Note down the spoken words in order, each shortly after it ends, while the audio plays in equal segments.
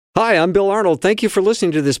Hi, I'm Bill Arnold. Thank you for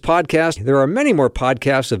listening to this podcast. There are many more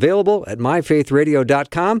podcasts available at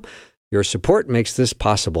myfaithradio.com. Your support makes this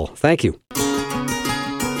possible. Thank you.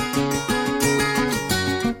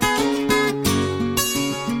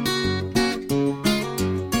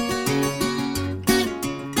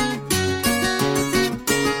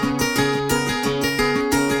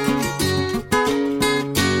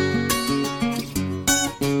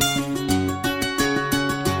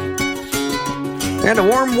 And a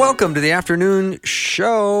warm welcome to the afternoon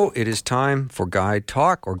show. It is time for Guy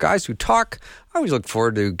Talk, or Guys Who Talk. I always look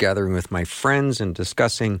forward to gathering with my friends and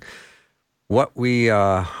discussing what we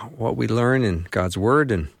learn in God's Word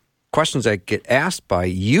and questions that get asked by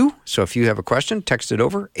you. So if you have a question, text it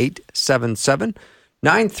over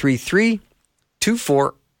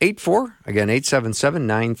 877-933-2484. Again,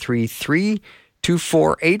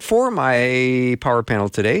 877-933-2484. My power panel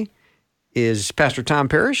today is Pastor Tom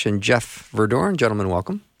Parrish and Jeff Verdorn. Gentlemen,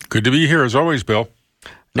 welcome. Good to be here as always, Bill.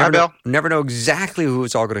 Never know exactly who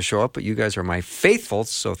is all going to show up, but you guys are my faithfuls,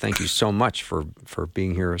 so thank you so much for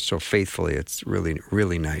being here so faithfully. It's really,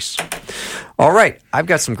 really nice. All right, I've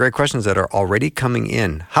got some great questions that are already coming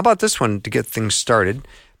in. How about this one to get things started?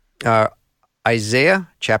 Isaiah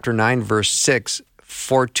chapter 9, verse 6,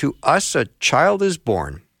 "For to us a child is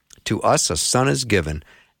born, to us a son is given,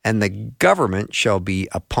 and the government shall be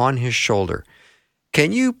upon his shoulder."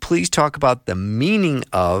 Can you please talk about the meaning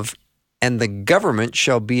of, "and the government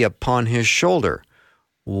shall be upon his shoulder"?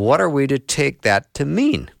 What are we to take that to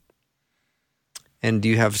mean? And do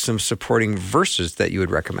you have some supporting verses that you would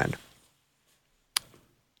recommend?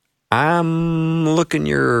 I'm looking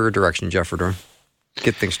your direction, Jeff Verdorn.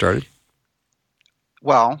 Get things started.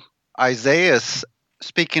 Well, Isaiah is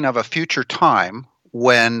speaking of a future time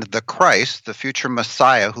when the Christ, the future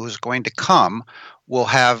Messiah who is going to come, will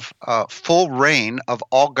have full reign of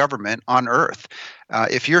all government on earth.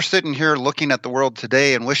 If you're sitting here looking at the world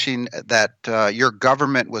today and wishing that your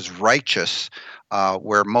government was righteous,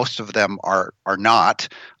 where most of them are not,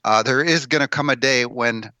 there is going to come a day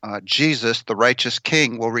when Jesus, the righteous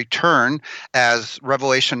King, will return, as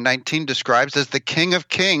Revelation 19 describes, as the King of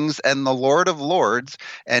Kings and the Lord of Lords,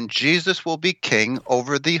 and Jesus will be king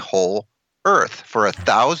over the whole earth for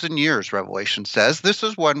 1,000 years, Revelation says. This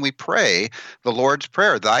is when we pray the Lord's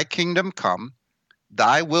Prayer: "Thy kingdom come,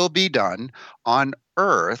 thy will be done on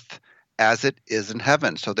earth as it is in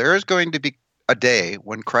heaven." So there is going to be a day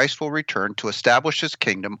when Christ will return to establish his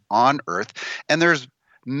kingdom on earth. And there's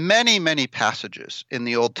many, many passages in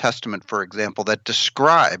the Old Testament, for example, that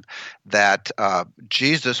describe that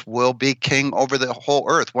Jesus will be king over the whole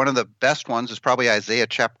earth. One of the best ones is probably Isaiah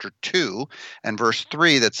chapter 2 and verse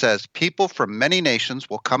 3 that says, "People from many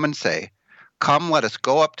nations will come and say, 'Come, let us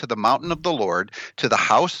go up to the mountain of the Lord, to the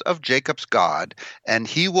house of Jacob's God, and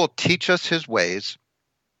he will teach us his ways,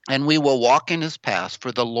 and we will walk in his paths.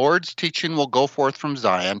 For the Lord's teaching will go forth from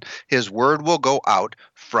Zion, his word will go out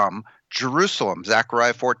from Jerusalem."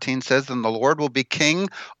 Zechariah 14 says, "And the Lord will be king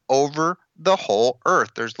over the whole earth."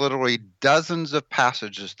 There's literally dozens of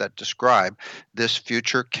passages that describe this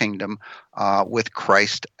future kingdom with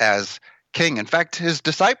Christ as king. In fact, his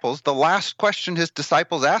disciples, the last question his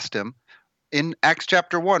disciples asked him in Acts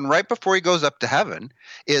chapter 1, right before he goes up to heaven,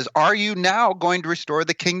 is, "Are you now going to restore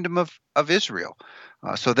the kingdom of Israel?"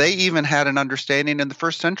 So they even had an understanding in the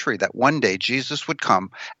first century that one day Jesus would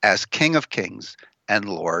come as King of Kings and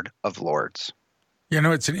Lord of Lords. You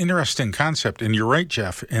know, it's an interesting concept, and you're right,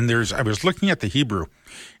 Jeff. And I was looking at the Hebrew,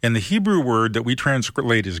 and the Hebrew word that we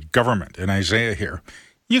translate as government in Isaiah here,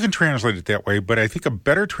 you can translate it that way, but I think a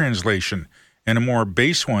better translation and a more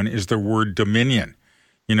base one is the word dominion.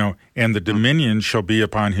 You know, and the dominion shall be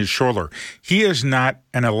upon his shoulder. He is not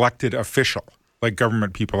an elected official like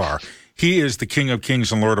government people are. He is the King of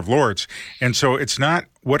Kings and Lord of Lords. And so it's not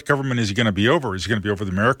what government is he going to be over. Is he going to be over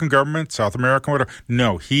the American government, South American, whatever?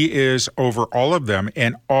 No, he is over all of them,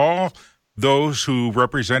 and all those who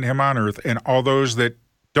represent him on earth and all those that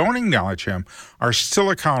don't acknowledge him are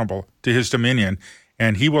still accountable to his dominion,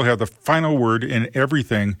 and he will have the final word in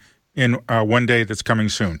everything in one day that's coming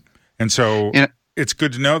soon. And so it's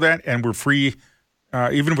good to know that, and we're free,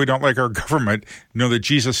 even if we don't like our government, know that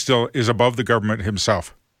Jesus still is above the government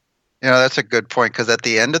himself. You know, that's a good point, because at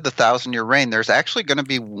the end of the 1,000-year reign, there's actually going to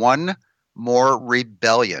be one more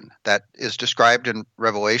rebellion that is described in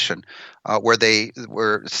Revelation,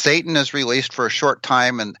 where Satan is released for a short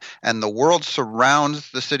time, and the world surrounds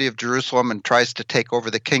the city of Jerusalem and tries to take over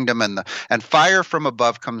the kingdom, and fire from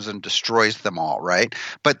above comes and destroys them all, right?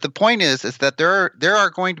 But the point is that there are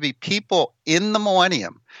going to be people in the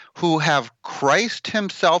millennium who have Christ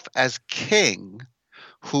himself as king,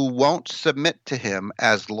 who won't submit to him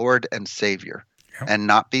as Lord and Savior. and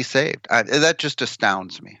not be saved. That just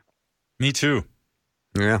astounds me. Me too.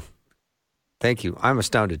 Yeah. Thank you. I'm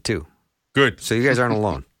astounded too. Good. So you guys aren't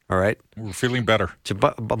alone. All right. We're feeling better.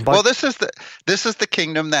 Well, this is the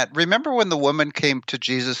kingdom that, remember when the woman came to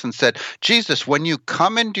Jesus and said, Jesus, when you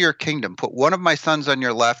come into your kingdom, put one of my sons on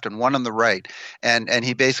your left and one on the right. And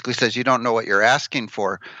he basically says, you don't know what you're asking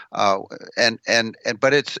for. But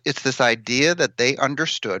it's this idea that they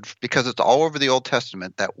understood, because it's all over the Old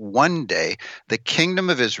Testament, that one day the kingdom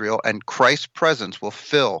of Israel and Christ's presence will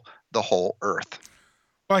fill the whole earth.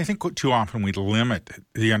 Well, I think too often we limit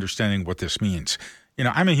the understanding of what this means.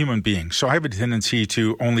 I'm a human being, so I have a tendency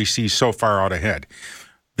to only see so far out ahead.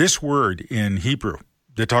 This word in Hebrew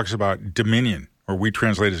that talks about dominion, or we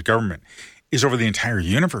translate as government, is over the entire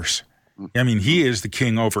universe. I mean, he is the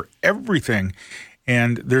king over everything,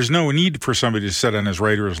 and there's no need for somebody to sit on his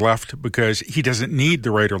right or his left, because he doesn't need the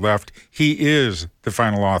right or left. He is the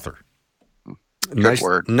final author. Nice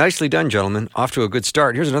word. Nicely done, gentlemen. Off to a good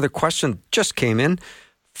start. Here's another question that just came in.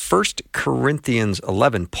 1 Corinthians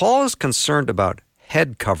 11. Paul is concerned about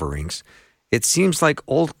head coverings. It seems like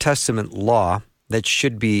Old Testament law that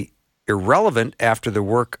should be irrelevant after the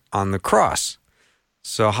work on the cross.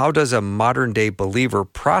 So how does a modern-day believer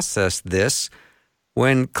process this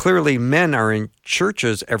when clearly men are in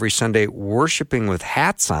churches every Sunday worshiping with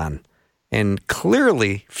hats on, and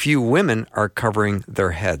clearly few women are covering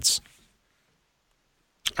their heads?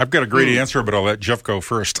 I've got a great answer, but I'll let Jeff go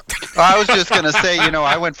first. I was just going to say,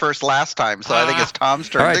 I went first last time, so I think it's Tom's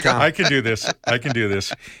turn to go. I can do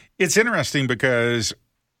this. It's interesting because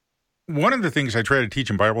one of the things I try to teach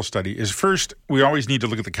in Bible study is, first, we always need to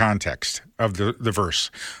look at the context of the verse.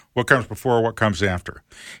 What comes before, what comes after.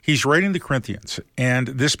 He's writing the Corinthians, and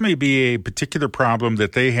this may be a particular problem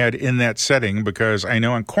that they had in that setting, because I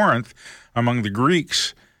know in Corinth, among the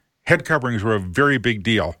Greeks, head coverings were a very big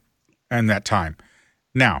deal in that time.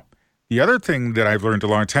 Now, the other thing that I've learned a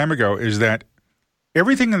long time ago is that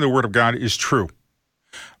everything in the Word of God is true.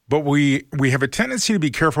 But we have a tendency to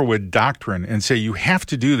be careful with doctrine and say you have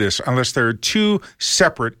to do this unless there are two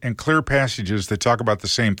separate and clear passages that talk about the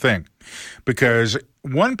same thing. Because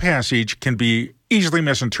one passage can be easily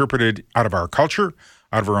misinterpreted out of our culture,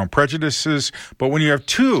 out of our own prejudices. But when you have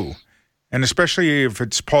two, and especially if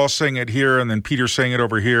it's Paul saying it here and then Peter saying it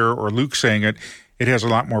over here, or Luke saying it, it has a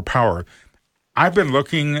lot more power. I've been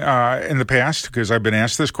looking in the past, because I've been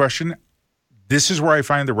asked this question. This is where I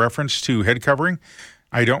find the reference to head covering.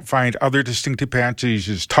 I don't find other distinctive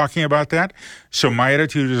passages talking about that. So my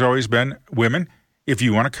attitude has always been, women, if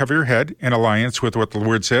you want to cover your head in alliance with what the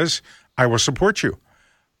Word says, I will support you.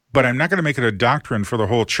 But I'm not going to make it a doctrine for the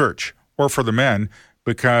whole church or for the men,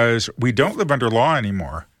 because we don't live under law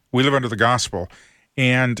anymore. We live under the gospel.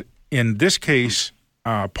 And in this case,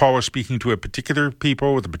 Paul was speaking to a particular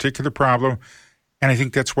people with a particular problem, and I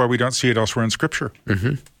think that's why we don't see it elsewhere in Scripture.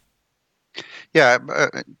 Mm-hmm. Yeah,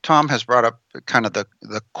 Tom has brought up kind of the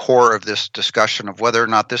core of this discussion of whether or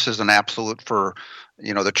not this is an absolute for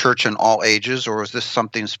the church in all ages, or is this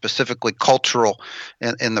something specifically cultural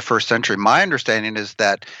in the first century? My understanding is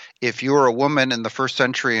that if you were a woman in the first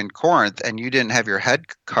century in Corinth and you didn't have your head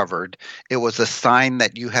covered, it was a sign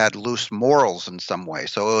that you had loose morals in some way.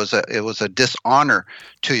 So it was a dishonor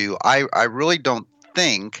to you. I really don't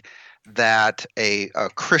think that a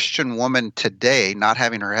Christian woman today not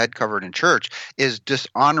having her head covered in church is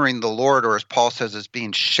dishonoring the Lord, or as Paul says, is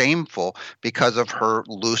being shameful because of her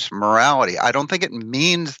loose morality. I don't think it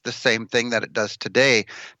means the same thing that it does today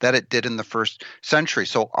that it did in the first century.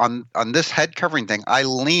 So on this head covering thing, I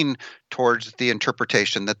lean towards the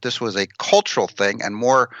interpretation that this was a cultural thing and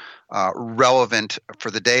more relevant for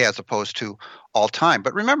the day as opposed to all time.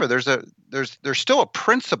 But remember, there's still a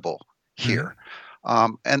principle here.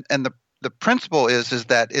 And the principle is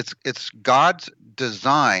that it's God's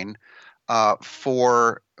design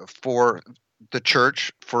for the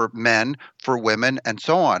church, for men, for women, and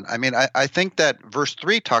so on. I mean, I think that verse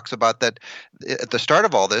 3 talks about that at the start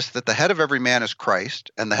of all this, that the head of every man is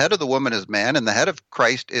Christ, and the head of the woman is man, and the head of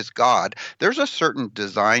Christ is God. There's a certain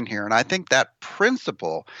design here, and I think that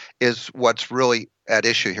principle is what's really at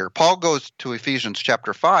issue here. Paul goes to Ephesians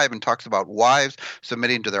chapter 5 and talks about wives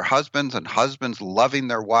submitting to their husbands and husbands loving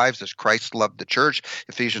their wives as Christ loved the church.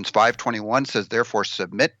 Ephesians 5:21 says, therefore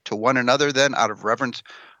submit to one another then out of reverence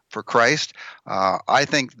for Christ. I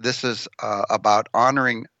think this is about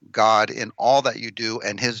honoring God in all that you do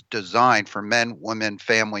and his design for men, women,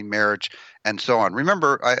 family, marriage, and so on.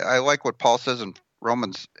 Remember, I like what Paul says in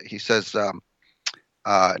Romans. He says,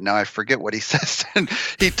 now I forget what he says.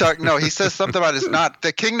 he says something about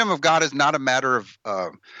the kingdom of God is not a matter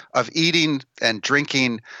of eating and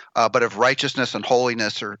drinking, but of righteousness and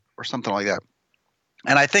holiness, or something like that.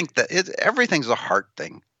 And I think that everything's a heart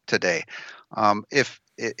thing today.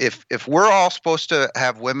 If we're all supposed to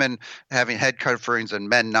have women having head coverings and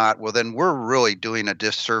men not, well, then we're really doing a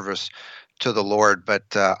disservice to the Lord.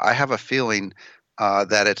 But I have a feeling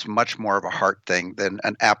that it's much more of a heart thing than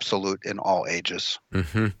an absolute in all ages.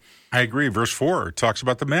 Mm-hmm. I agree. Verse 4 talks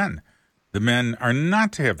about the men. The men are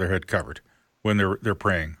not to have their head covered when they're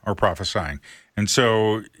praying or prophesying. And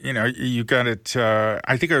so, you got it.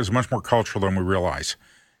 I think it was much more cultural than we realize.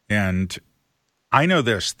 And I know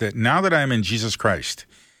this, that now that I'm in Jesus Christ,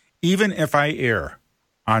 even if I err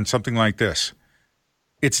on something like this,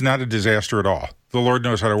 it's not a disaster at all. The Lord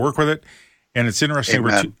knows how to work with it. And it's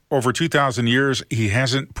interesting, over 2,000 years, he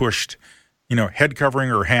hasn't pushed, head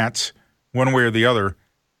covering or hats one way or the other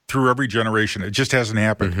through every generation. It just hasn't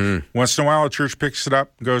happened. Mm-hmm. Once in a while, a church picks it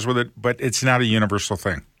up, goes with it, but it's not a universal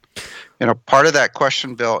thing. Part of that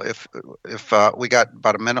question, Bill, if we got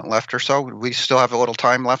about a minute left or so, we still have a little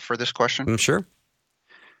time left for this question? Sure.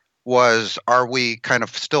 Are we kind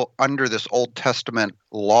of still under this Old Testament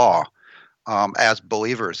law as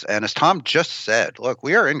believers? And as Tom just said, look,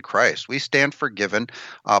 we are in Christ. We stand forgiven.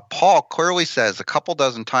 Paul clearly says a couple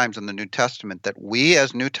dozen times in the New Testament that we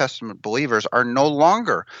as New Testament believers are no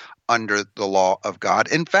longer under the law of God.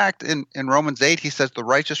 In fact, in Romans 8, he says the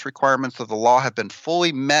righteous requirements of the law have been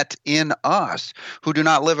fully met in us who do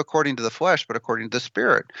not live according to the flesh, but according to the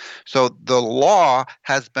Spirit. So the law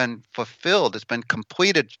has been fulfilled. It's been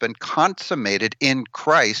completed. It's been consummated in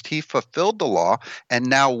Christ. He fulfilled the law, and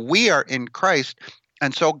now we are in Christ.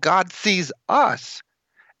 And so God sees us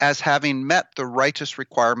as having met the righteous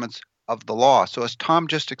requirements of the law. So as Tom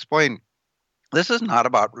just explained, this is not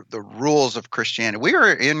about the rules of Christianity. We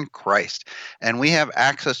are in Christ, and we have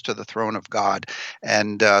access to the throne of God.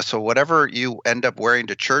 And so whatever you end up wearing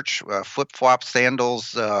to church, flip-flops,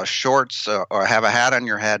 sandals, shorts, or have a hat on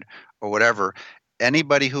your head or whatever,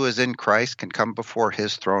 anybody who is in Christ can come before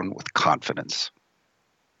his throne with confidence.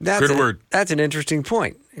 Good word. That's an interesting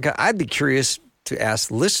point. I'd be curious to ask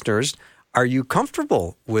listeners, are you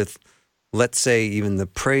comfortable with, let's say, even the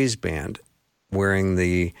praise band wearing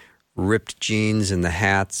the ripped jeans and the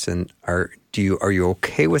hats, and are you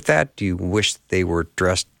okay with that? Do you wish they were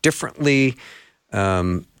dressed differently?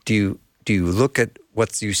 Do you look at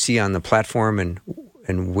what you see on the platform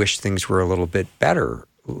and wish things were a little bit better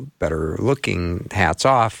looking, hats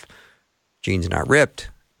off, jeans not ripped?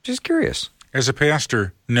 Just curious. As a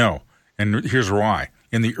pastor, no. And here's why.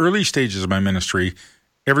 In the early stages of my ministry,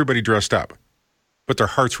 everybody dressed up, but their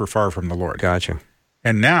hearts were far from the Lord. Gotcha.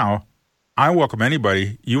 And now I welcome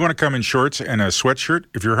anybody. You want to come in shorts and a sweatshirt?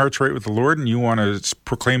 If your heart's right with the Lord and you want to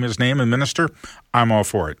proclaim his name and minister, I'm all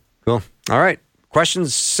for it. Cool. All right.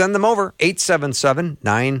 Questions, send them over.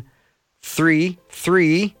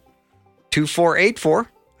 877-933-2484.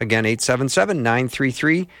 Again,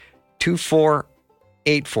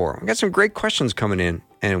 877-933-2484. We've got some great questions coming in,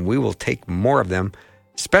 and we will take more of them,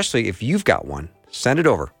 especially if you've got one. Send it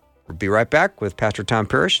over. We'll be right back with Pastor Tom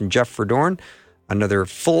Parrish and Jeff Verdorn. Another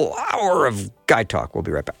full hour of Guy Talk. We'll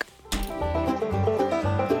be right back.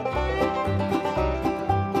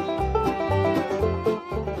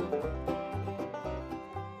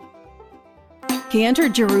 He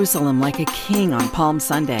entered Jerusalem like a king on Palm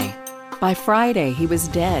Sunday. By Friday, he was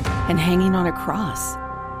dead and hanging on a cross.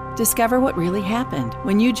 Discover what really happened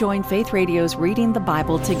when you join Faith Radio's Reading the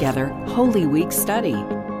Bible Together Holy Week study.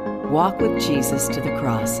 Walk with Jesus to the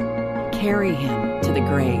cross, carry him to the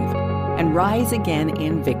grave, and rise again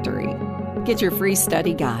in victory. Get your free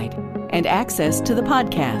study guide and access to the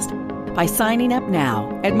podcast by signing up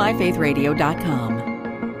now at myfaithradio.com.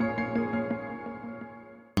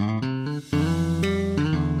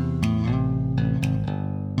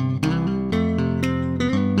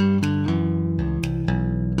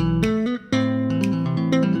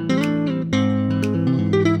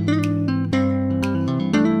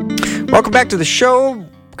 Welcome back to the show.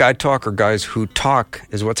 Guy Talk, or Guys Who Talk,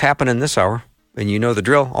 is what's happening this hour. And you know the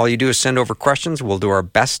drill. All you do is send over questions. We'll do our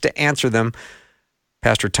best to answer them.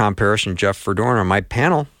 Pastor Tom Parrish and Jeff Verdorn are my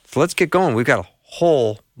panel. So let's get going. We've got a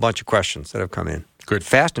whole bunch of questions that have come in. Good.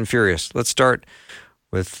 Fast and furious. Let's start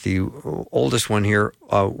with the oldest one here.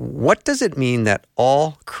 What does it mean that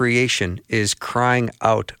all creation is crying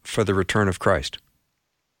out for the return of Christ?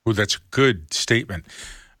 Oh, that's a good statement.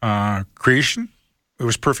 Creation, it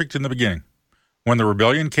was perfect in the beginning. When the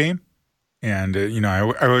rebellion came, and, I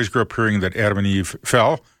always grew up hearing that Adam and Eve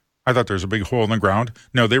fell. I thought there was a big hole in the ground.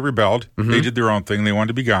 No, they rebelled. Mm-hmm. They did their own thing. They wanted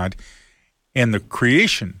to be God. And the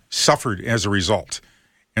creation suffered as a result.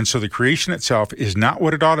 And so the creation itself is not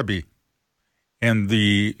what it ought to be. And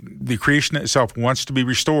the creation itself wants to be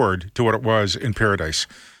restored to what it was in paradise.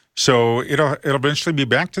 So it'll eventually be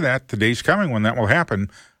back to that. The day's coming when that will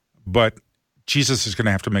happen, but Jesus is going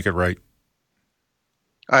to have to make it right.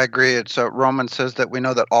 I agree. It's Romans says that we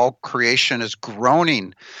know that all creation is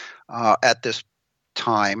groaning at this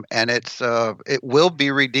time, and it will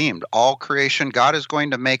be redeemed. All creation, God is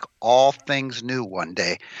going to make all things new one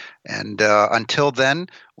day. And until then,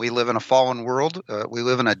 we live in a fallen world. We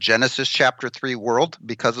live in a Genesis chapter 3 world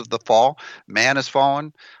because of the fall. Man is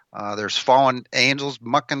fallen. There's fallen angels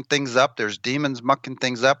mucking things up. There's demons mucking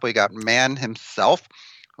things up. We got man himself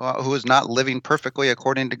who is not living perfectly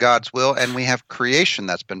according to God's will, and we have creation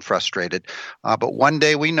that's been frustrated. But one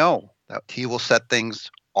day we know that he will set things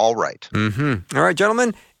all right. Mm-hmm. All right,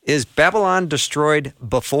 gentlemen, is Babylon destroyed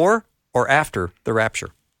before or after the rapture?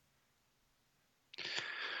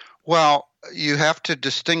 Well, you have to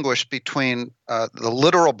distinguish between the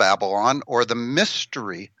literal Babylon or the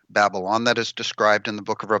mystery Babylon that is described in the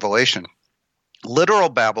book of Revelation. Literal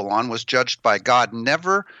Babylon was judged by God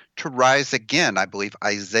never to rise again. I believe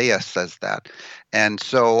Isaiah says that. And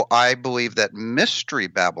so I believe that mystery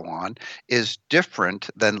Babylon is different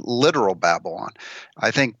than literal Babylon. I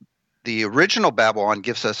think the original Babylon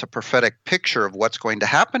gives us a prophetic picture of what's going to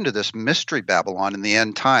happen to this mystery Babylon in the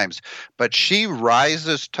end times. But she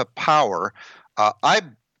rises to power, I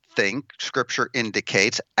think Scripture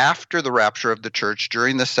indicates, after the rapture of the church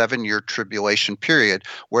during the 7-year tribulation period,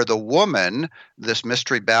 where the woman, this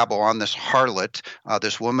mystery Babylon, this harlot,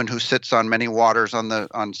 this woman who sits on many waters on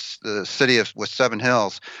the city with 7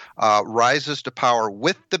 hills, rises to power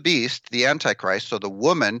with the beast, the Antichrist. So the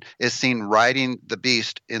woman is seen riding the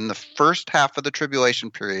beast in the first half of the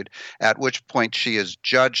tribulation period, at which point she is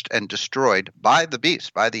judged and destroyed by the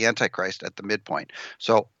beast, by the Antichrist at the midpoint.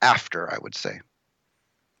 So after, I would say.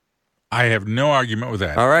 I have no argument with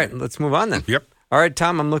that. All right, let's move on then. Yep. All right,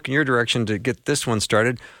 Tom, I'm looking your direction to get this one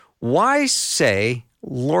started. Why say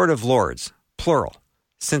Lord of Lords, plural,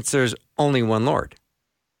 since there's only one Lord?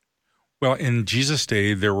 Well, in Jesus'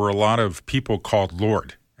 day, there were a lot of people called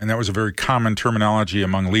Lord, and that was a very common terminology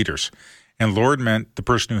among leaders. And Lord meant the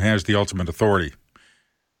person who has the ultimate authority.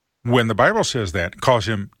 When the Bible says that, it calls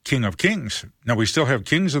him King of Kings. Now, we still have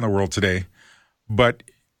kings in the world today, but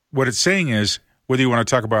what it's saying is, whether you want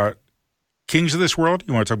to talk about kings of this world,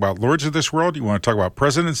 you want to talk about lords of this world, you want to talk about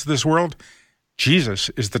presidents of this world, Jesus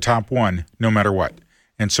is the top one no matter what.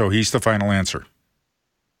 And so he's the final answer.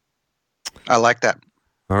 I like that.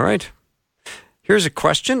 All right. Here's a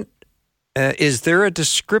question. Is there a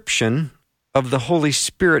description of the Holy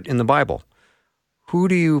Spirit in the Bible? Who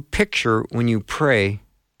do you picture when you pray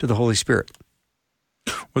to the Holy Spirit?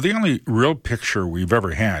 Well, the only real picture we've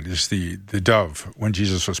ever had is the dove when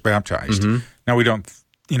Jesus was baptized. Mm-hmm. Now, we don't,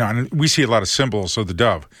 and we see a lot of symbols of the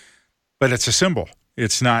dove, but it's a symbol.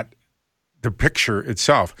 It's not the picture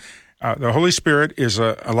itself. The Holy Spirit is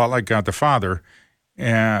a lot like God the Father.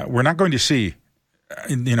 We're not going to see,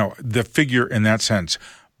 the figure in that sense.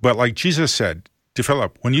 But like Jesus said to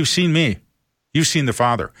Philip, when you've seen me, you've seen the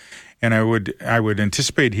Father. And I would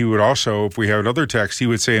anticipate he would also, if we had other texts, he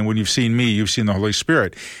would say, and when you've seen me, you've seen the Holy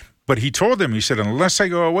Spirit. But he told them, he said, unless I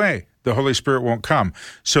go away, the Holy Spirit won't come.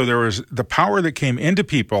 So there was the power that came into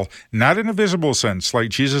people, not in a visible sense, like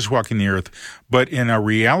Jesus walking the earth, but in a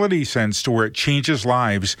reality sense to where it changes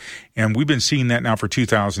lives. And we've been seeing that now for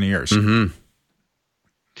 2,000 years. Mm-hmm.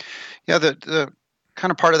 Yeah, the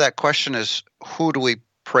kind of part of that question is, who do we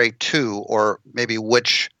pray to, or maybe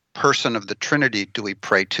which person of the Trinity do we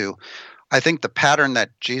pray to? I think the pattern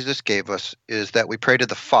that Jesus gave us is that we pray to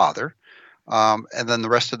the Father, and then the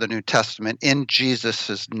rest of the New Testament in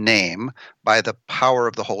Jesus' name by the power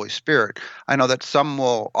of the Holy Spirit. I know that some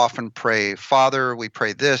will often pray, Father, we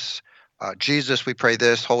pray this, Jesus, we pray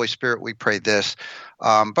this, Holy Spirit, we pray this.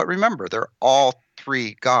 But remember, they're all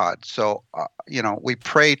three gods. So, we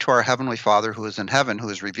pray to our Heavenly Father who is in heaven, who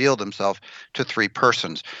has revealed himself to three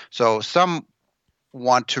persons. So some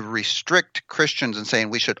want to restrict Christians and saying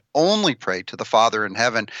we should only pray to the Father in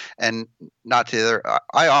heaven and not to the other.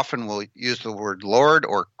 I often will use the word Lord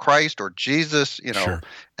or Christ or Jesus, Sure.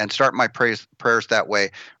 and start my prayers that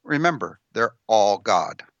way. Remember, they're all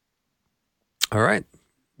God. All right.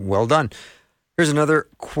 Well done. Here's another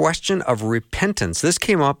question of repentance. This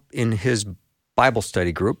came up in his Bible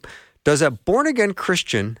study group. Does a born-again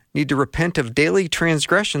Christian need to repent of daily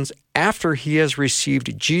transgressions after he has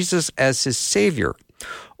received Jesus as his Savior?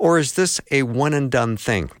 Or is this a one-and-done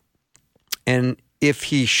thing? And if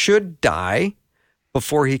he should die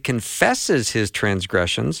before he confesses his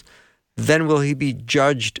transgressions, then will he be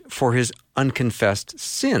judged for his unconfessed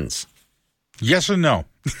sins? Yes and no.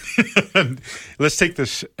 Let's take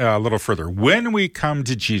this a little further. When we come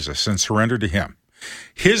to Jesus and surrender to him,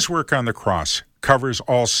 His work on the cross covers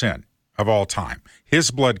all sin of all time.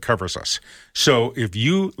 His blood covers us. So if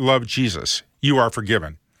you love Jesus, you are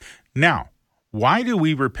forgiven. Now, why do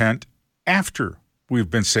we repent after we've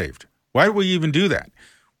been saved? Why do we even do that?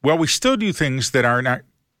 Well, we still do things that are not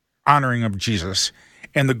honoring of Jesus.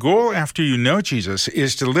 And the goal after you know Jesus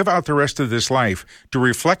is to live out the rest of this life to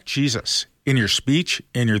reflect Jesus in your speech,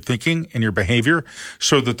 in your thinking, in your behavior,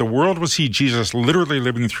 so that the world will see Jesus literally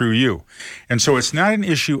living through you. And so it's not an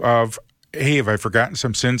issue of, hey, have I forgotten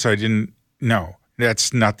some sins I didn't know?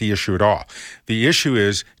 That's not the issue at all. The issue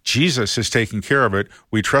is Jesus is taking care of it.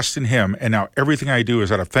 We trust in him. And now everything I do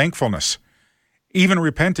is out of thankfulness. Even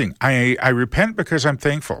repenting. I repent because I'm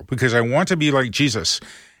thankful, because I want to be like Jesus.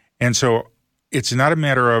 And so it's not a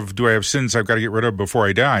matter of, do I have sins I've got to get rid of before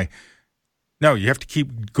I die? No, you have to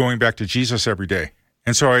keep going back to Jesus every day.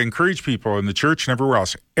 And so I encourage people in the church and everywhere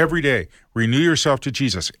else, every day, renew yourself to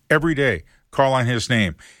Jesus. Every day, call on his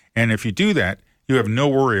name. And if you do that, you have no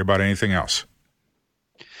worry about anything else.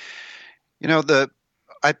 You know,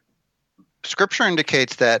 Scripture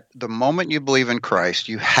indicates that the moment you believe in Christ,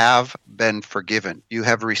 you have been forgiven. You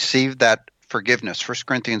have received that forgiveness. 1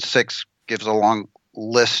 Corinthians 6 gives a long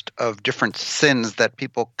list of different sins that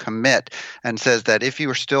people commit and says that if you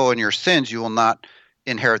are still in your sins, you will not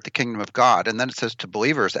inherit the kingdom of God. And then it says to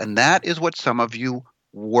believers, and that is what some of you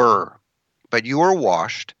were. But you were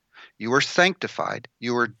washed, you were sanctified,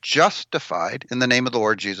 you were justified in the name of the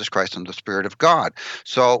Lord Jesus Christ and the Spirit of God.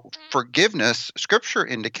 So forgiveness, Scripture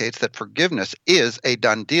indicates that forgiveness is a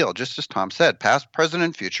done deal. Just as Tom said, past, present,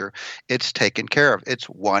 and future, it's taken care of. It's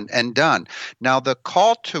one and done. Now, the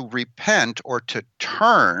call to repent or to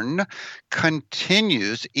turn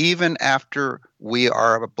continues even after we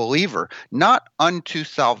are a believer, not unto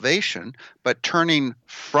salvation, but turning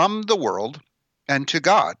from the world and to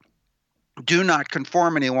God. Do not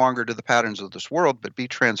conform any longer to the patterns of this world, but be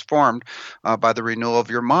transformed by the renewal of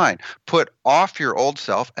your mind. Put off your old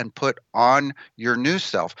self and put on your new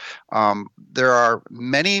self. There are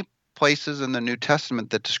many places in the New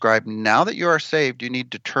Testament that describe now that you are saved, you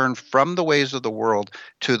need to turn from the ways of the world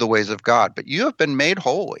to the ways of God. But you have been made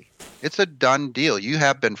holy. It's a done deal. You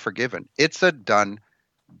have been forgiven. It's a done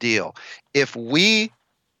deal. If we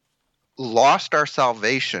lost our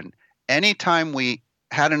salvation, anytime we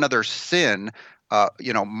had another sin,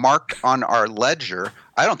 marked on our ledger,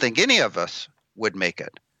 I don't think any of us would make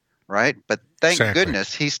it, right? But thank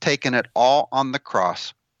goodness he's taken it all on the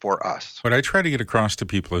cross for us. What I try to get across to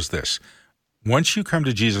people is this. Once you come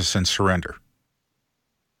to Jesus and surrender,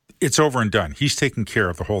 it's over and done. He's taken care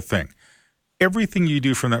of the whole thing. Everything you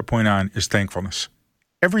do from that point on is thankfulness.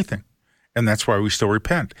 Everything. And that's why we still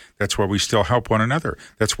repent. That's why we still help one another.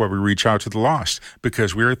 That's why we reach out to the lost,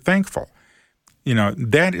 because we are thankful. You know,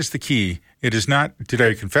 that is the key. It is not, did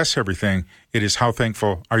I confess everything? It is, how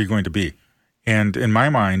thankful are you going to be? And in my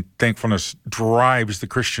mind, thankfulness drives the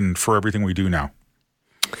Christian for everything we do now.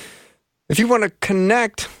 If you want to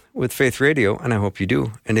connect with Faith Radio, and I hope you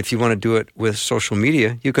do, and if you want to do it with social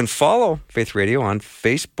media, you can follow Faith Radio on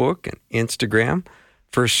Facebook and Instagram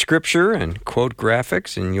for scripture and quote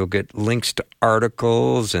graphics, and you'll get links to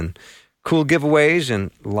articles and cool giveaways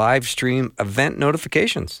and live stream event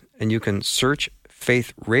notifications. And you can search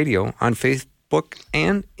Faith Radio on Facebook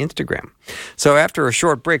and Instagram. So after a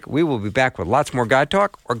short break, we will be back with lots more Guy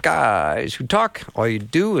Talk or Guys Who Talk. All you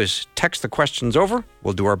do is text the questions over.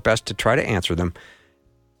 We'll do our best to try to answer them.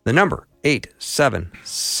 The number,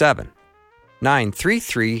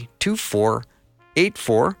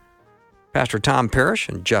 877-933-2484. Pastor Tom Parrish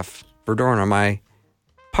and Jeff Verdorn on my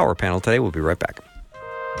power panel today. We'll be right back.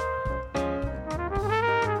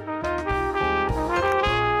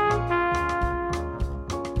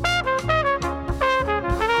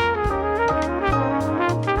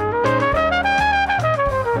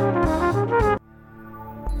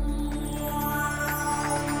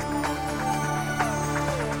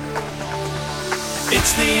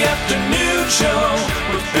 It's the afternoon show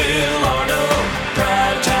with Bill Arnold.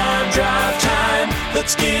 Prime time, drive time.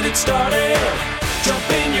 Let's get it started. Jump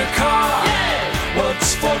in your car. Yeah.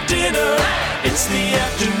 What's for dinner? Hey. It's the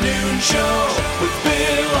afternoon show with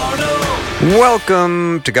Bill Arnold.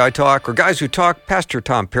 Welcome to Guy Talk or Guys Who Talk. Pastor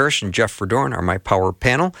Tom Parrish and Jeff Verdorn are my power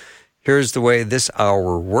panel. Here's the way this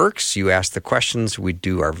hour works. You ask the questions. We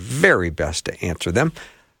do our very best to answer them.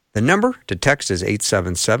 The number to text is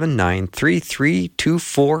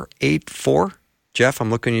 877-933-2484. Jeff, I'm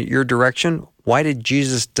looking at your direction. Why did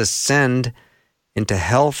Jesus descend into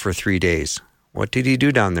hell for 3 days? What did he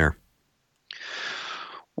do down there?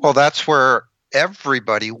 Well, that's where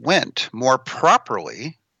everybody went. More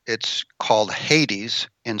properly, it's called Hades,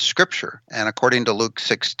 in Scripture. And according to Luke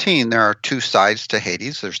 16, there are two sides to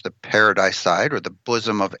Hades. There's the paradise side, or the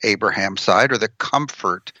bosom of Abraham side, or the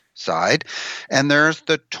comfort side, and there's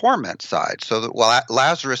the torment side. So that,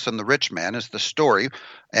 Lazarus and the rich man is the story,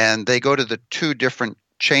 and they go to the two different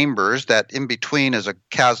chambers that in between is a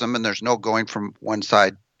chasm, and there's no going from one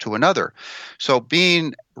side to another. So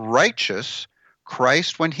being righteous,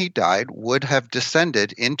 Christ, when he died, would have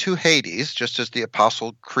descended into Hades, just as the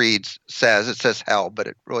Apostle Creed says. It says hell, but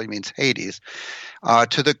it really means Hades,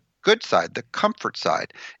 to the good side, the comfort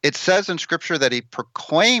side. It says in Scripture that he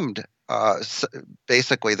proclaimed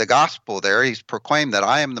basically the gospel there. He's proclaimed that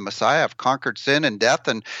I am the Messiah, I've conquered sin and death,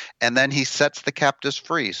 and then he sets the captives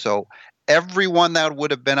free. So everyone that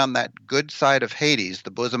would have been on that good side of Hades,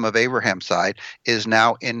 the bosom of Abraham side, is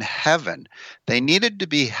now in heaven. They needed to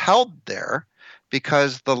be held there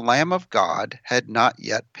because the Lamb of God had not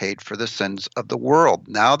yet paid for the sins of the world.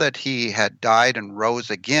 Now that he had died and rose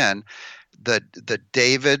again, the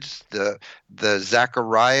Davids, the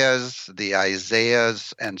Zacharias, the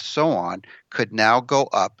Isaiahs, and so on could now go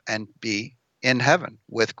up and be in heaven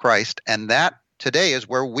with Christ. And that today is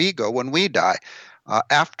where we go when we die.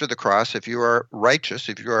 After the cross, if you are righteous,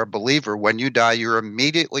 if you are a believer, when you die, you're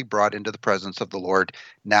immediately brought into the presence of the Lord,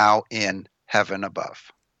 now in heaven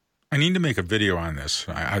above. I need to make a video on this.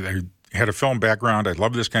 I had a film background. I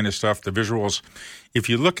love this kind of stuff, the visuals. If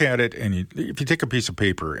you look at it and if you take a piece of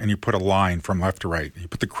paper and you put a line from left to right, you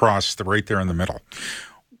put the cross right there in the middle.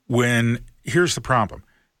 Here's the problem.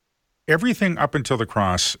 Everything up until the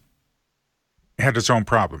cross had its own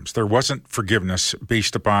problems. There wasn't forgiveness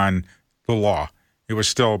based upon the law. It was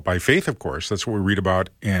still by faith, of course. That's what we read about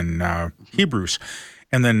in Hebrews.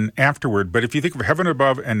 And then afterward, but if you think of heaven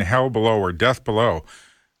above and hell below or death below,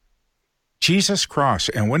 Jesus' cross,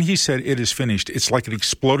 and when he said it is finished, it's like an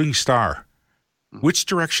exploding star. Which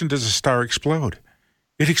direction does a star explode?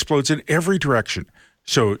 It explodes in every direction.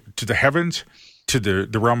 So to the heavens, to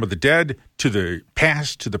the realm of the dead, to the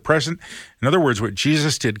past, to the present. In other words, what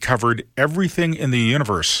Jesus did covered everything in the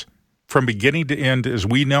universe from beginning to end as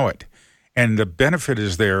we know it. And the benefit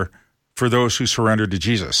is there for those who surrender to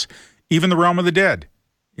Jesus. Even the realm of the dead.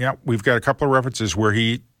 Yeah, we've got a couple of references where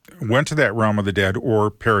he went to that realm of the dead,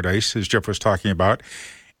 or paradise, as Jeff was talking about,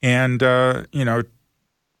 and,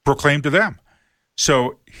 proclaimed to them.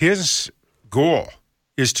 So his goal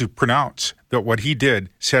is to pronounce that what he did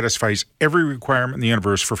satisfies every requirement in the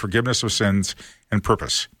universe for forgiveness of sins and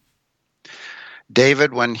purpose.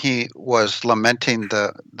 David, when he was lamenting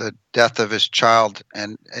the death of his child,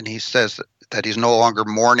 and he says that he's no longer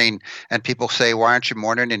mourning, and people say, why aren't you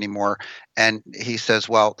mourning anymore? And he says,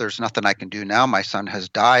 well, there's nothing I can do now. My son has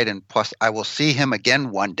died, and plus I will see him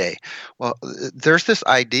again one day. Well, there's this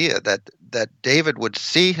idea that David would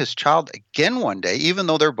see his child again one day, even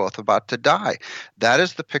though they're both about to die. That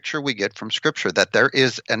is the picture we get from Scripture, that there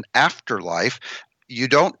is an afterlife. You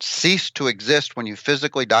don't cease to exist when you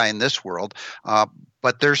physically die in this world,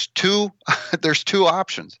 but there's two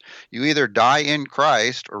options. You either die in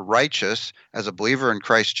Christ or righteous as a believer in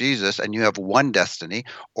Christ Jesus, and you have one destiny,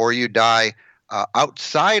 or you die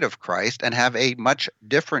outside of Christ and have a much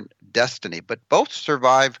different destiny. But both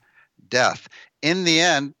survive death. In the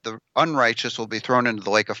end, the unrighteous will be thrown into the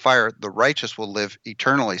lake of fire. The righteous will live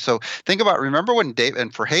eternally. So remember when David,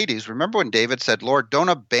 and for Hades, remember when David said, Lord, don't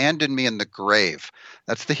abandon me in the grave.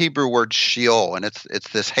 That's the Hebrew word Sheol, and it's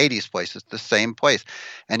this Hades place. It's the same place.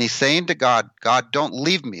 And he's saying to God, don't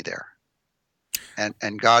leave me there.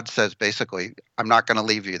 And God says, basically, I'm not going to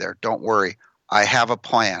leave you there. Don't worry. I have a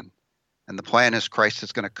plan. And the plan is Christ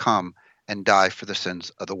is going to come and die for the sins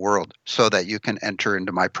of the world so that you can enter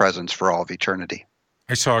into my presence for all of eternity.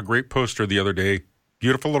 I saw a great poster the other day.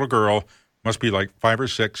 Beautiful little girl, must be like 5 or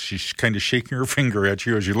 6. She's kind of shaking her finger at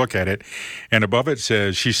you as you look at it. And above it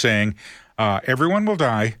says, she's saying, everyone will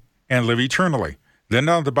die and live eternally. Then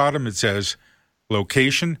down at the bottom it says,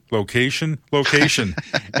 location, location, location.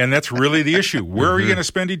 And that's really the issue. Where are you going to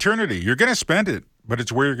spend eternity? You're going to spend it, but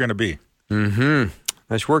it's where you're going to be. Mm-hmm.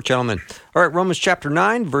 Nice work, gentlemen. All right, Romans chapter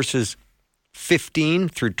 9, verses 15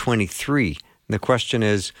 through 23. The question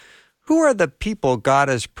is, who are the people God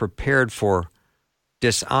has prepared for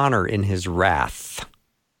dishonor in his wrath?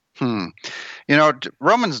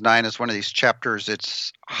 Romans 9 is one of these chapters,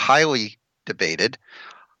 it's highly debated.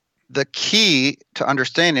 The key to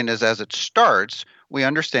understanding is as it starts, we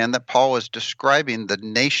understand that Paul is describing the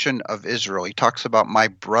nation of Israel. He talks about my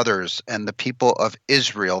brothers and the people of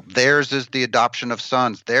Israel. Theirs is the adoption of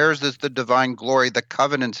sons. Theirs is the divine glory, the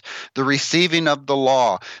covenants, the receiving of the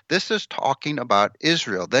law. This is talking about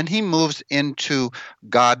Israel. Then he moves into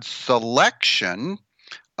God's selection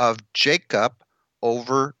of Jacob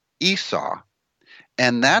over Esau.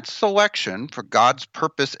 And that selection for God's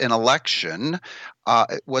purpose in election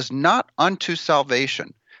was not unto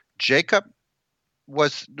salvation. Jacob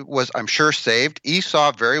was I'm sure saved.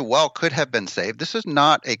 Esau very well could have been saved. This is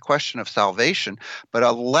not a question of salvation, but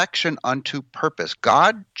election unto purpose.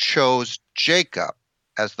 God chose Jacob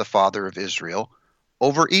as the father of Israel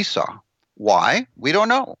over Esau. Why? We don't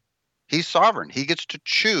know. He's sovereign. He gets to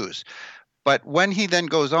choose. But when he then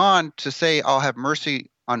goes on to say, I'll have mercy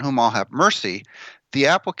on whom I'll have mercy, the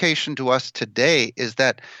application to us today is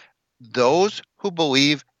that those who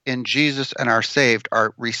believe in Jesus and are saved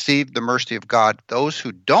are receive the mercy of God. Those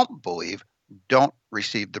who don't believe don't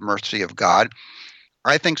receive the mercy of God.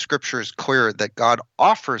 I think Scripture is clear that God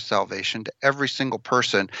offers salvation to every single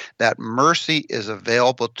person. That mercy is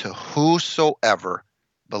available to whosoever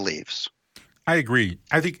believes. I agree.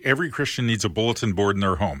 I think every Christian needs a bulletin board in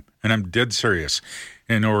their home, and I'm dead serious,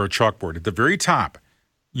 or a chalkboard. At the very top,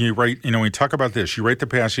 you write, when you talk about this, you write the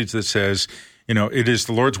passage that says, it is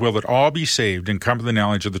the Lord's will that all be saved and come to the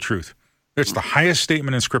knowledge of the truth. That's the highest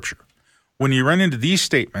statement in Scripture. When you run into these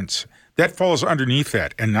statements, that falls underneath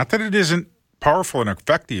that. And not that it isn't powerful and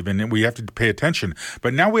effective and we have to pay attention,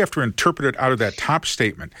 but now we have to interpret it out of that top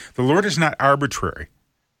statement. The Lord is not arbitrary,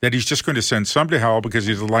 that he's just going to send some to hell because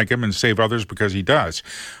he doesn't like him and save others because he does.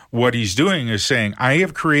 What he's doing is saying, I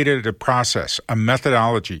have created a process, a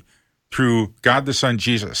methodology through God the Son,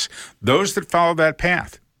 Jesus. Those that follow that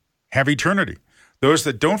path have eternity. Those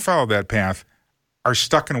that don't follow that path are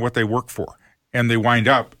stuck in what they work for. And they wind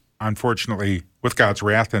up, unfortunately, with God's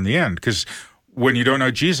wrath in the end. Because when you don't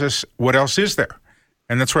know Jesus, what else is there?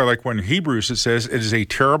 And that's why, like when in Hebrews it says, it is a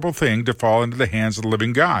terrible thing to fall into the hands of the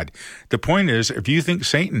living God. The point is, if you think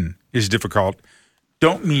Satan is difficult,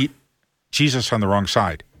 don't meet Jesus on the wrong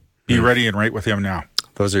side. Be ready and right with him now.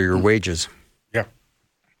 Those are your wages. Yeah.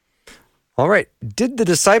 All right. Did the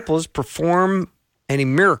disciples perform any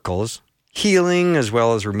miracles, healing as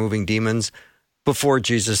well as removing demons, before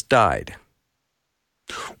Jesus died?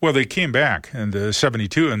 Well, they came back in the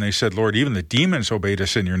 72 and they said, Lord, even the demons obeyed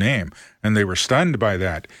us in your name. And they were stunned by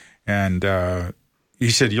that. And he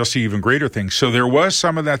said, you'll see even greater things. So there was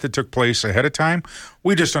some of that took place ahead of time.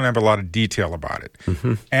 We just don't have a lot of detail about it.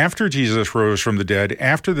 Mm-hmm. After Jesus rose from the dead,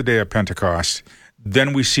 after the day of Pentecost,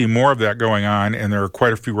 then we see more of that going on. And there are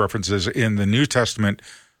quite a few references in the New Testament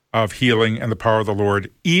of healing and the power of the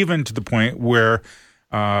Lord, even to the point where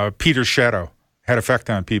Peter's shadow had effect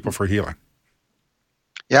on people for healing.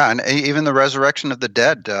 Yeah, and even the resurrection of the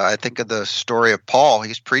dead. I think of the story of Paul.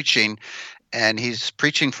 He's preaching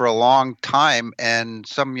for a long time, and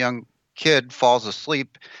some young kid falls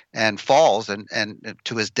asleep and falls and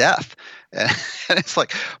to his death. And it's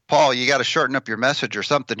like, Paul, you got to shorten up your message or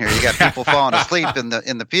something here. You got people falling asleep in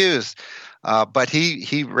the pews. But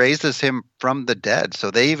he raises him from the dead. So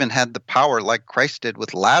they even had the power, like Christ did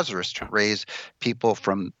with Lazarus, to raise people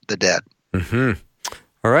from the dead. Mm-hmm.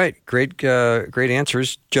 All right. Great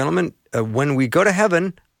answers, gentlemen. When we go to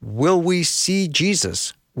heaven, will we see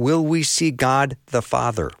Jesus? Will we see God the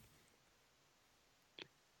Father?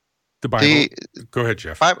 The Bible. Go ahead,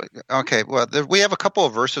 Jeff. Okay. Well, we have a couple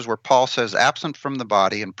of verses where Paul says, absent from the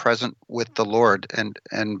body and present with the Lord. And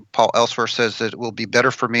Paul elsewhere says that it will be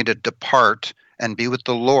better for me to depart and be with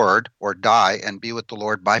the Lord, or die and be with the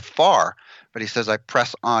Lord by far. But he says, I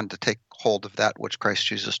press on to take hold of that which Christ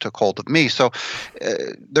Jesus took hold of me. So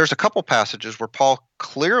there's a couple passages where Paul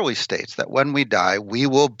clearly states that when we die, we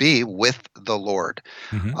will be with the Lord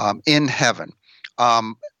in heaven.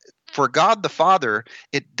 For God the Father,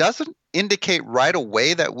 it doesn't indicate right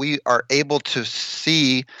away that we are able to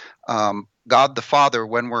see God the Father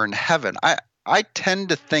when we're in heaven. I tend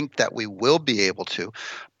to think that we will be able to,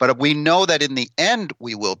 but we know that in the end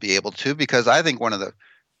we will be able to, because I think one of the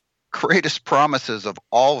greatest promises of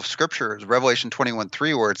all of Scripture is Revelation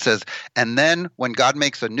 21:3, where it says, and then when God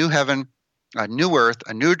makes a new heaven, a new earth,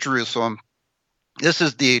 a new Jerusalem, this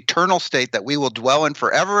is the eternal state that we will dwell in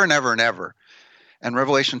forever and ever and ever. And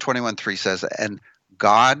Revelation 21:3 says, and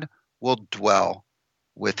God will dwell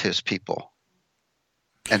with his people.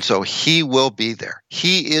 And so he will be there.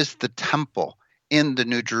 He is the temple in the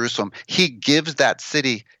New Jerusalem. He gives that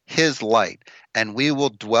city his light, and we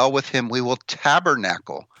will dwell with him. We will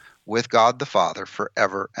tabernacle with God the Father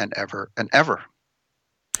forever and ever and ever.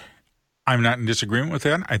 I'm not in disagreement with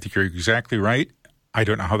that. I think you're exactly right. I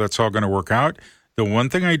don't know how that's all going to work out. The one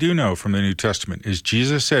thing I do know from the New Testament is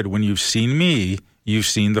Jesus said, when you've seen me, you've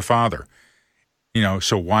seen the Father.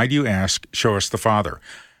 So why do you ask, show us the Father?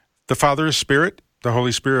 The Father is spirit. The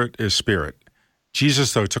Holy Spirit is spirit.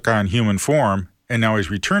 Jesus, though, took on human form, and now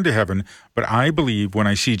he's returned to heaven. But I believe when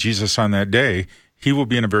I see Jesus on that day, he will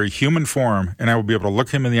be in a very human form, and I will be able to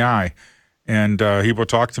look him in the eye and he will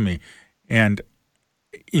talk to me. And,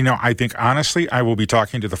 I think honestly, I will be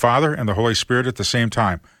talking to the Father and the Holy Spirit at the same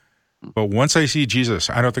time. But once I see Jesus,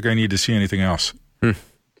 I don't think I need to see anything else.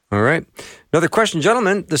 All right. Another question,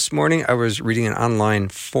 gentlemen. This morning I was reading an online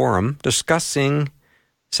forum discussing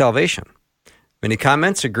salvation. Many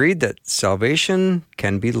comments agreed that salvation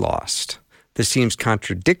can be lost. This seems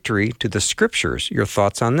contradictory to the Scriptures. Your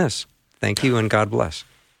thoughts on this? Thank you and God bless.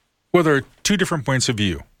 Well, there are two different points of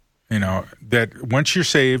view. That once you're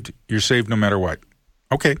saved no matter what.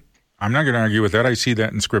 Okay, I'm not going to argue with that. I see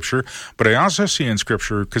that in Scripture. But I also see in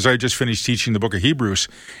Scripture, because I just finished teaching the book of Hebrews,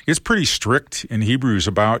 it's pretty strict in Hebrews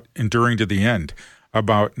about enduring to the end,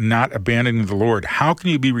 about not abandoning the Lord. How can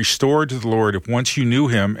you be restored to the Lord if once you knew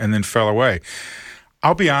him and then fell away?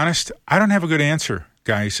 I'll be honest, I don't have a good answer,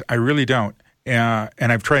 guys. I really don't. And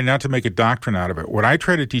I've tried not to make a doctrine out of it. What I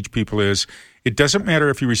try to teach people is, it doesn't matter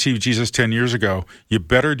if you received Jesus 10 years ago, you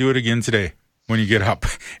better do it again today when you get up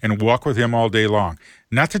and walk with him all day long.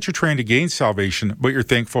 Not that you're trying to gain salvation, but you're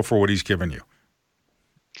thankful for what he's given you.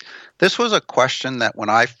 This was a question that when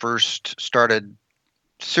I first started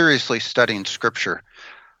seriously studying Scripture,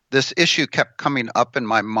 this issue kept coming up in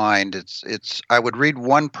my mind. I would read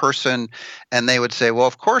one person and they would say, well,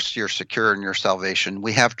 of course you're secure in your salvation.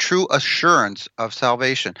 We have true assurance of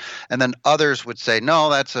salvation. And then others would say, no,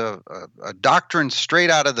 that's a doctrine straight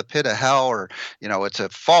out of the pit of hell, or, it's a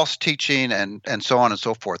false teaching, and so on and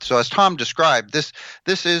so forth. So as Tom described, this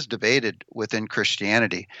is debated within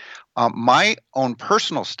Christianity. My own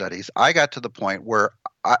personal studies, I got to the point where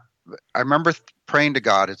I remember praying to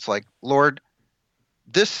God. It's like, Lord,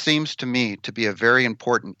 this seems to me to be a very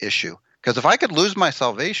important issue, because if I could lose my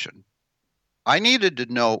salvation, I needed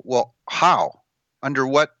to know, well, how, under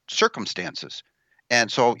what circumstances?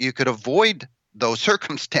 And so you could avoid those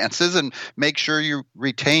circumstances and make sure you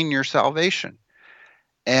retain your salvation.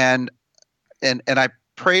 And I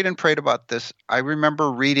prayed and prayed about this. I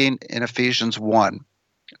remember reading in Ephesians 1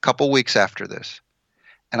 a couple weeks after this.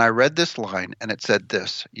 And I read this line, and it said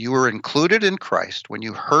this: you were included in Christ when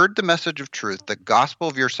you heard the message of truth, the gospel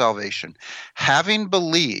of your salvation. Having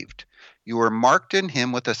believed, you were marked in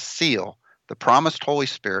him with a seal, the promised Holy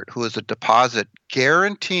Spirit, who is a deposit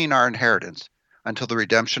guaranteeing our inheritance until the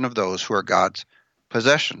redemption of those who are God's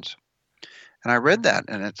possessions. And I read that,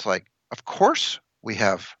 and it's like, of course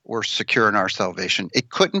we're secure in our salvation.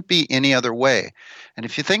 It couldn't be any other way. And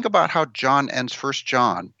if you think about how John ends 1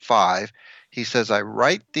 John 5, he says, I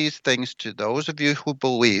write these things to those of you who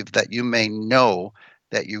believe, that you may know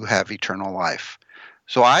that you have eternal life.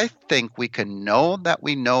 So I think we can know that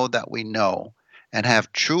we know that we know, and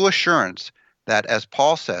have true assurance that, as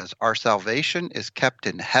Paul says, our salvation is kept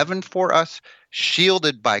in heaven for us,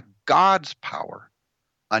 shielded by God's power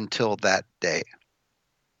until that day.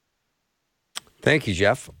 Thank you,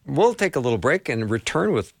 Jeff. We'll take a little break and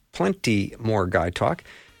return with plenty more Guy Talk.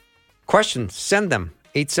 Questions, send them,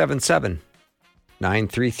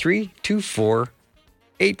 877-933-2484.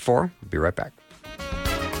 We'll be right back.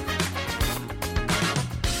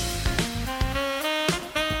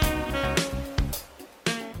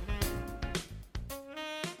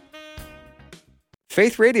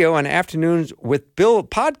 Faith Radio and Afternoons with Bill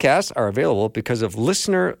podcasts are available because of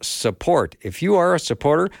listener support. If you are a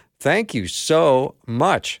supporter, thank you so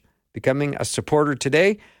much. Becoming a supporter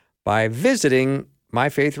today by visiting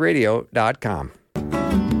myfaithradio.com.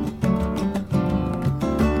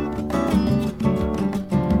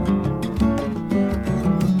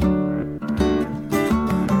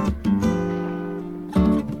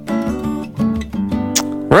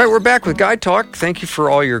 All right, we're back with Guy Talk. Thank you for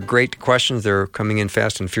all your great questions. They're coming in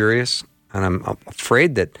fast and furious, and I'm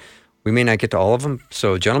afraid that we may not get to all of them.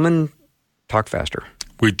 So, gentlemen, talk faster.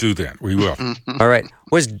 We do that. We will. All right.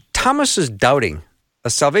 Was Thomas's doubting a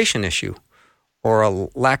salvation issue or a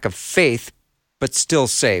lack of faith, but still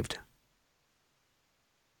saved?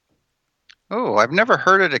 Oh, I've never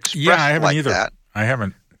heard it expressed I haven't like either. that. I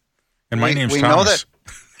haven't. And my name's we Thomas. know that.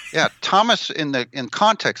 Yeah, Thomas, in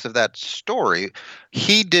context of that story,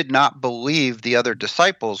 he did not believe the other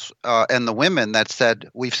disciples and the women that said,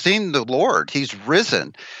 "We've seen the Lord; He's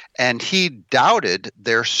risen," and he doubted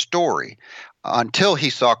their story until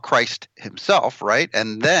he saw Christ himself, right?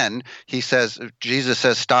 And then Jesus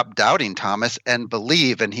says, "Stop doubting, Thomas, and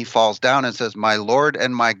believe." And he falls down and says, "My Lord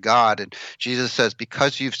and my God." And Jesus says,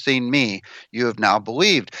 "Because you've seen me, you have now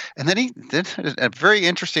believed." And then a very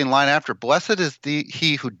interesting line after, "Blessed is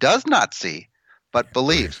he who does not see, but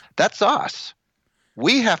believes." That's us.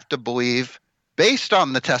 We have to believe based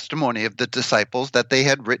on the testimony of the disciples that they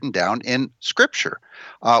had written down in Scripture,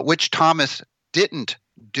 which Thomas didn't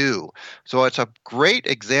do. So it's a great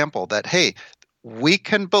example that, hey, we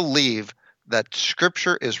can believe that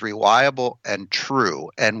Scripture is reliable and true,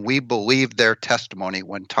 and we believe their testimony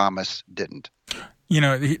when Thomas didn't.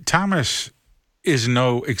 Thomas is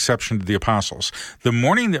no exception to the apostles. The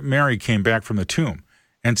morning that Mary came back from the tomb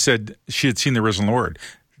and said she had seen the risen Lord,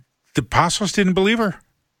 the apostles didn't believe her.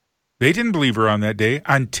 They didn't believe her on that day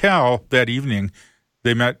until that evening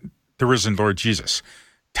they met the risen Lord Jesus.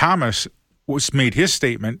 Thomas made his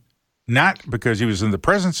statement not because he was in the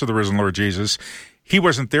presence of the risen Lord Jesus. He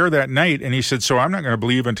wasn't there that night, and he said, so I'm not going to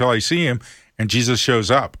believe until I see him. And Jesus shows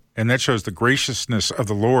up, and that shows the graciousness of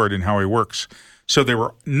the Lord and how he works.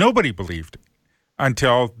 So nobody believed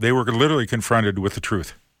until they were literally confronted with the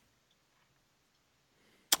truth.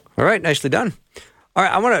 All right, nicely done. All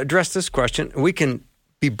right, I want to address this question. We can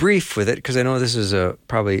be brief with it because I know this is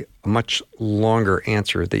probably a much longer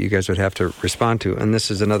answer that you guys would have to respond to, and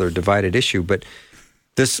this is another divided issue. But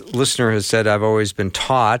this listener has said, I've always been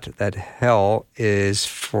taught that hell is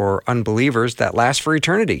for unbelievers that lasts for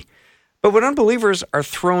eternity. But when unbelievers are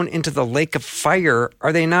thrown into the lake of fire,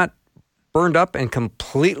 are they not burned up and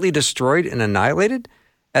completely destroyed and annihilated?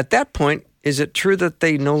 At that point, is it true that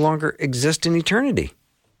they no longer exist in eternity?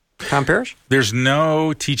 Tom Parrish? There's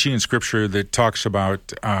no teaching in Scripture that talks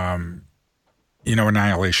about,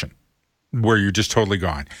 annihilation, where you're just totally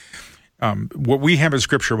gone. What we have in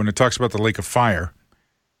Scripture, when it talks about the lake of fire,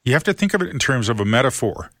 you have to think of it in terms of a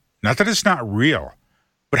metaphor. Not that it's not real,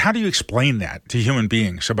 but how do you explain that to human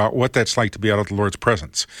beings about what that's like to be out of the Lord's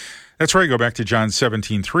presence? That's where I go back to John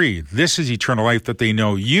 17:3. This is eternal life, that they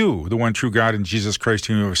know you, the one true God, and Jesus Christ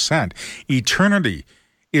whom you have sent. Eternity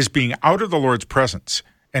is being out of the Lord's presence.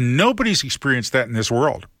 And nobody's experienced that in this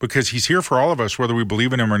world because he's here for all of us, whether we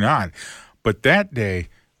believe in him or not. But that day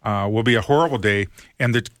will be a horrible day.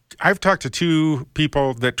 And I've talked to two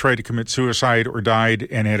people that tried to commit suicide or died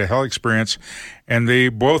and had a hell experience, and they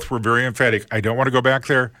both were very emphatic. I don't want to go back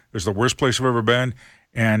there. It was the worst place I've ever been,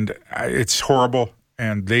 and it's horrible.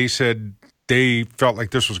 And they said they felt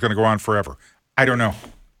like this was going to go on forever. I don't know.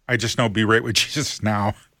 I just know be right with Jesus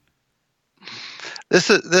now. This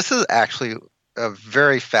is actually a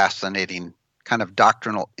very fascinating kind of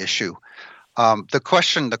doctrinal issue.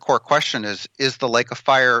 The core question is the lake of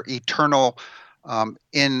fire eternal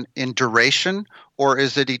in duration, or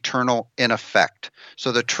is it eternal in effect?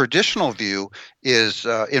 So the traditional view is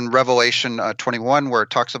in Revelation 21, where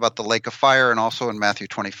it talks about the lake of fire, and also in Matthew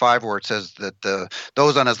 25, where it says that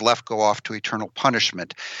those on his left go off to eternal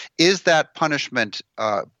punishment. Is that punishment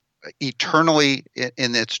eternally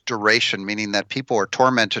in its duration, meaning that people are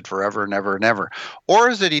tormented forever and ever and ever? Or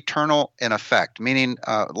is it eternal in effect, meaning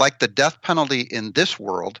like the death penalty in this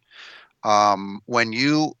world, when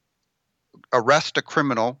you arrest a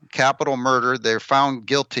criminal, capital murder, they're found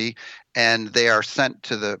guilty, and they are sent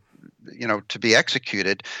to to be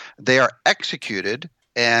executed. They are executed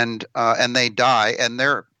and they die, and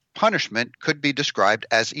their punishment could be described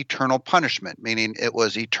as eternal punishment, meaning it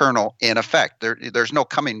was eternal in effect. There's no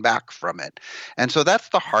coming back from it. And so that's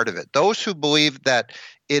the heart of it. Those who believe that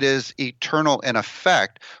it is eternal in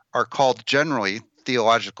effect are called generally,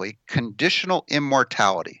 theologically, conditional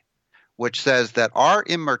immortality, which says that our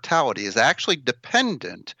immortality is actually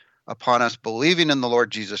dependent upon us believing in the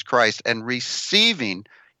Lord Jesus Christ and receiving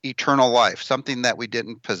eternal life, something that we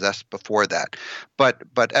didn't possess before that. But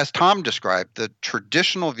as Tom described, the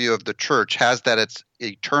traditional view of the church has that it's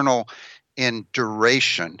eternal in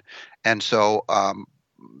duration, and so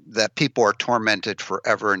that people are tormented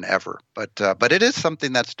forever and ever. But it is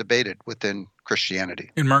something that's debated within Christianity.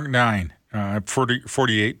 In Mark 9,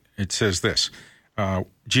 48, it says this.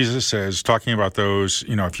 Jesus says, talking about those,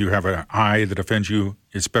 if you have an eye that offends you,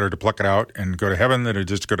 it's better to pluck it out and go to heaven than to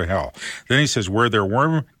just go to hell. Then he says, where their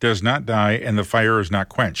worm does not die and the fire is not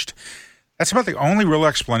quenched. That's about the only real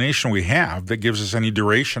explanation we have that gives us any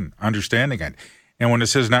duration, understanding it. And when it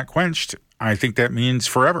says not quenched, I think that means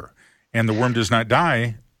forever. And the worm does not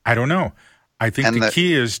die, I don't know. I think the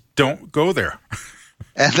key is don't go there.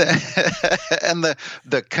 And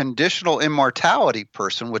the conditional immortality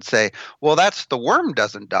person would say, well, that's the worm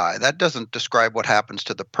doesn't die. That doesn't describe what happens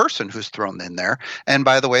to the person who's thrown in there. And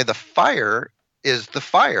by the way, the fire is the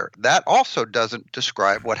fire. That also doesn't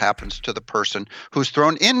describe what happens to the person who's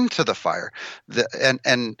thrown into the fire.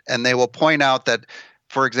 And they will point out that,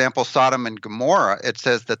 for example, Sodom and Gomorrah, it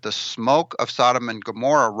says that the smoke of Sodom and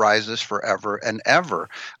Gomorrah rises forever and ever.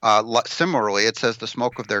 Similarly, it says the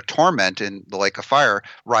smoke of their torment in the lake of fire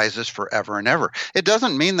rises forever and ever. It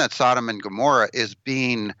doesn't mean that Sodom and Gomorrah is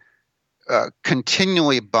being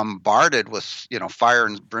continually bombarded with, fire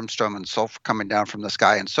and brimstone and sulfur coming down from the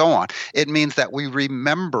sky and so on. It means that we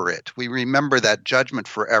remember it. We remember that judgment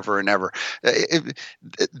forever and ever.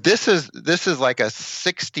 This is like a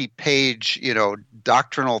 60-page,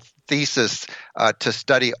 doctrinal thesis to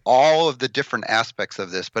study all of the different aspects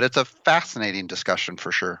of this, but it's a fascinating discussion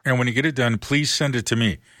for sure. And when you get it done, please send it to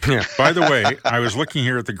me. By the way, I was looking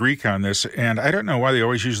here at the Greek on this, and I don't know why they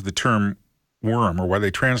always use the term worm or why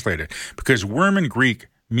they translate it, because worm in Greek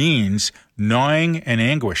means gnawing and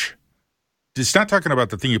anguish. It's not talking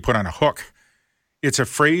about the thing you put on a hook. It's a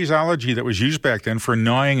phraseology that was used back then for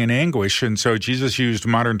gnawing and anguish, and so Jesus used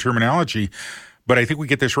modern terminology. But I think we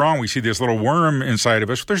get this wrong. We see this little worm inside of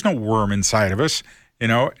us. There's no worm inside of us,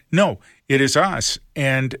 No, it is us.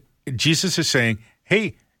 And Jesus is saying,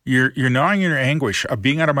 hey, your gnawing and your anguish of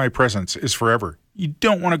being out of my presence is forever. You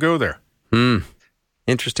don't want to go there.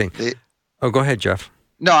 Interesting. Go ahead, Jeff.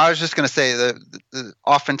 No, I was just going to say that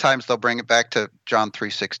oftentimes they'll bring it back to John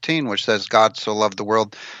 3:16, which says, God so loved the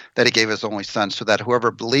world that he gave his only son, so that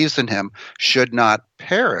whoever believes in him should not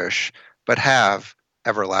perish, but have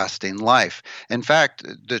everlasting life. In fact,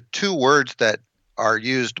 the two words that are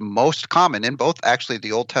used most common in both actually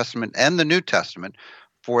the Old Testament and the New Testament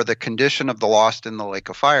for the condition of the lost in the lake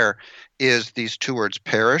of fire is these two words,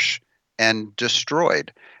 perish and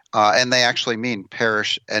destroyed. And they actually mean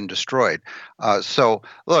perish and destroyed. So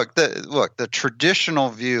look, the traditional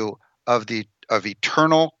view of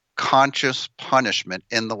eternal conscious punishment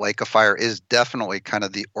in the lake of fire is definitely kind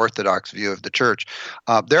of the orthodox view of the church.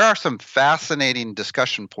 There are some fascinating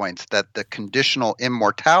discussion points that the conditional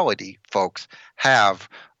immortality folks have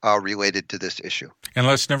related to this issue. And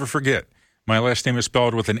let's never forget, my last name is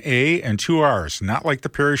spelled with an A and two R's, not like the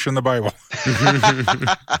parish in the Bible.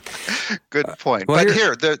 Good point. Well, but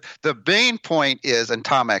here, the main point is, and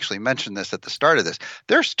Tom actually mentioned this at the start of this,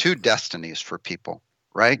 there's two destinies for people,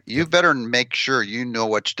 right? You better make sure you know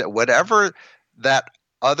whatever that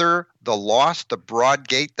other, the lost, the broad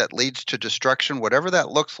gate that leads to destruction, whatever that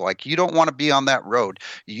looks like, you don't want to be on that road.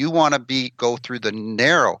 You want to go through the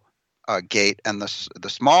narrow gate and the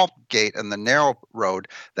small gate and the narrow road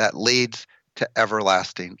that leads to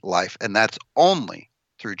everlasting life. And that's only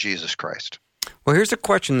through Jesus Christ. Well, here's a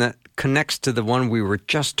question that connects to the one we were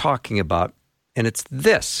just talking about, and it's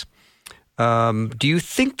this. Do you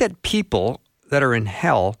think that people that are in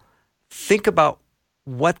hell think about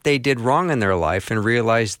what they did wrong in their life and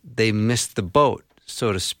realize they missed the boat,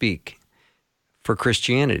 so to speak, for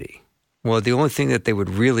Christianity? Well, the only thing that they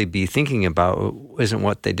would really be thinking about isn't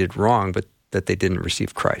what they did wrong, but that they didn't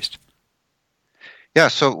receive Christ. Yeah,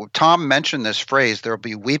 so Tom mentioned this phrase, there'll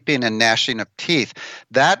be weeping and gnashing of teeth.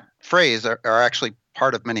 That phrase are actually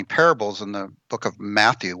part of many parables in the book of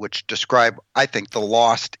Matthew, which describe, I think, the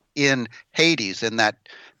lost in Hades, in that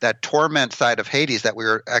torment side of Hades that we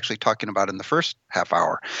were actually talking about in the first half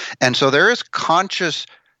hour. And so there is conscious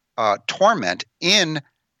torment in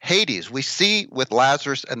Hades. We see with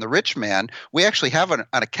Lazarus and the rich man, we actually have an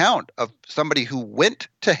account of somebody who went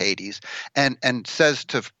to Hades and says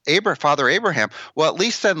to Father Abraham, well, at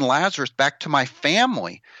least send Lazarus back to my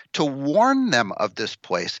family to warn them of this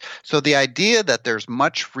place. So the idea that there's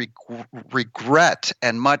much regret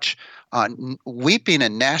and much weeping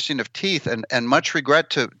and gnashing of teeth and much regret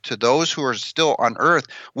to those who are still on earth,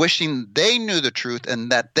 wishing they knew the truth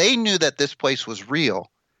and that they knew that this place was real,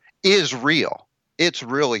 is real. It's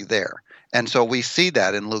really there. And so we see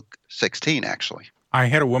that in Luke 16, actually. I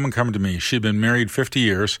had a woman come to me. She'd been married 50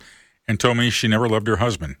 years and told me she never loved her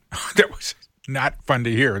husband. That was not fun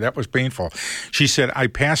to hear. That was painful. She said, I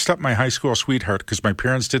passed up my high school sweetheart because my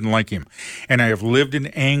parents didn't like him, and I have lived in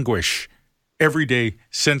anguish every day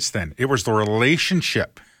since then. It was the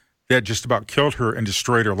relationship that just about killed her and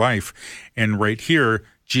destroyed her life. And right here,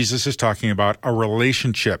 Jesus is talking about a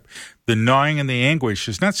relationship. The gnawing and the anguish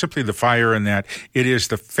is not simply the fire and that. It is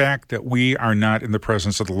the fact that we are not in the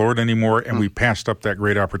presence of the Lord anymore, and we passed up that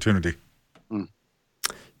great opportunity.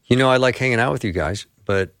 You know, I like hanging out with you guys,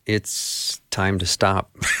 but it's time to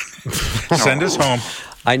stop. Send us home.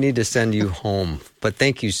 I need to send you home. But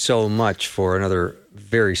thank you so much for another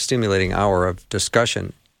very stimulating hour of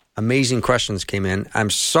discussion. Amazing questions came in. I'm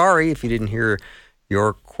sorry if you didn't hear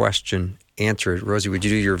your question answered. Rosie, would you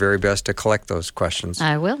do your very best to collect those questions?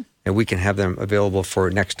 I will. And we can have them available for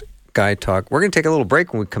next Guy Talk. We're going to take a little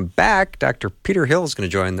break. When we come back, Dr. Peter Hill is going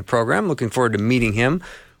to join the program. Looking forward to meeting him.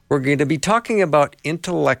 We're going to be talking about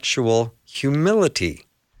intellectual humility.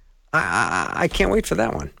 I can't wait for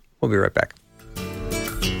that one. We'll be right back.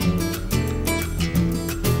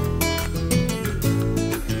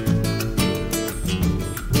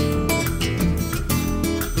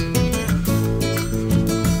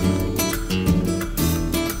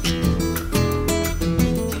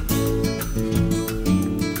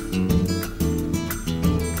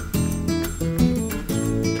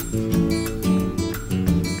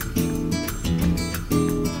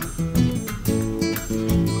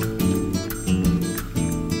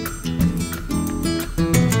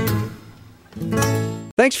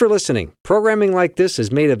 Thanks for listening. Programming like this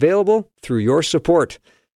is made available through your support.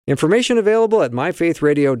 Information available at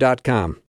myfaithradio.com.